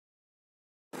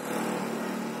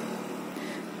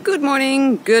Good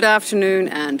morning, good afternoon,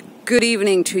 and good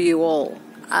evening to you all.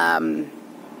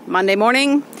 Monday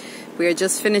morning, we are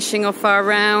just finishing off our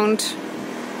round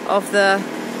of the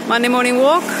Monday morning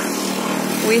walk.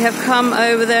 We have come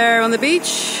over there on the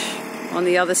beach, on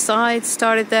the other side,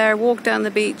 started there, walked down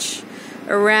the beach,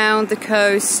 around the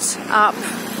coast, up,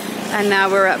 and now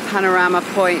we're at Panorama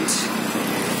Point,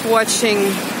 watching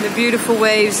the beautiful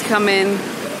waves come in,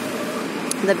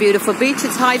 the beautiful beach.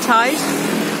 It's high tide.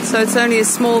 So it's only a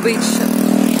small beach.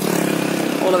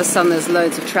 All of a sudden there's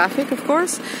loads of traffic, of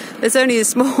course. There's only a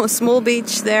small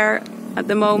beach there at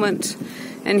the moment.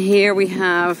 And here we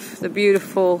have the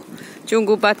beautiful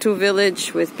Jungle Batu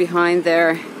village with behind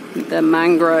there the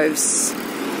mangroves.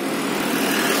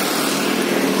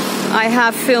 I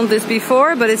have filmed this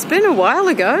before, but it's been a while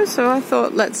ago, so I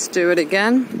thought let's do it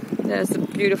again. There's the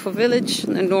beautiful village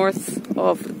in the north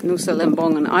of Nusa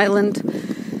Lembongan Island.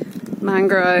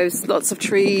 Mangroves, lots of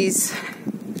trees,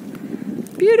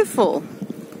 beautiful.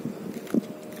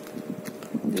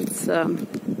 It's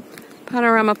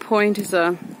Panorama Point is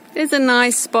a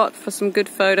nice spot for some good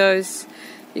photos.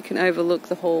 You can overlook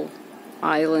the whole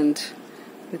island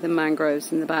with the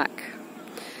mangroves in the back.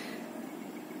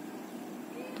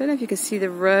 Don't know if you can see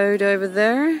the road over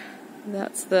there.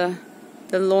 That's the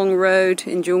long road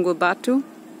in Jungle Batu.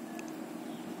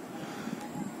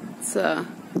 It's a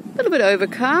little bit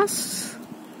overcast,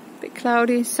 a bit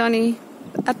cloudy, sunny,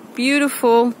 a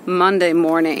beautiful Monday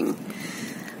morning.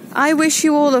 I wish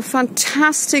you all a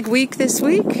fantastic week this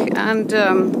week, and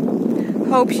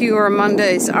hope your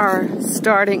Mondays are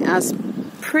starting as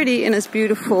pretty and as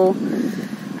beautiful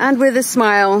and with a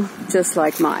smile just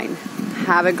like mine.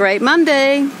 Have a great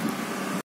Monday!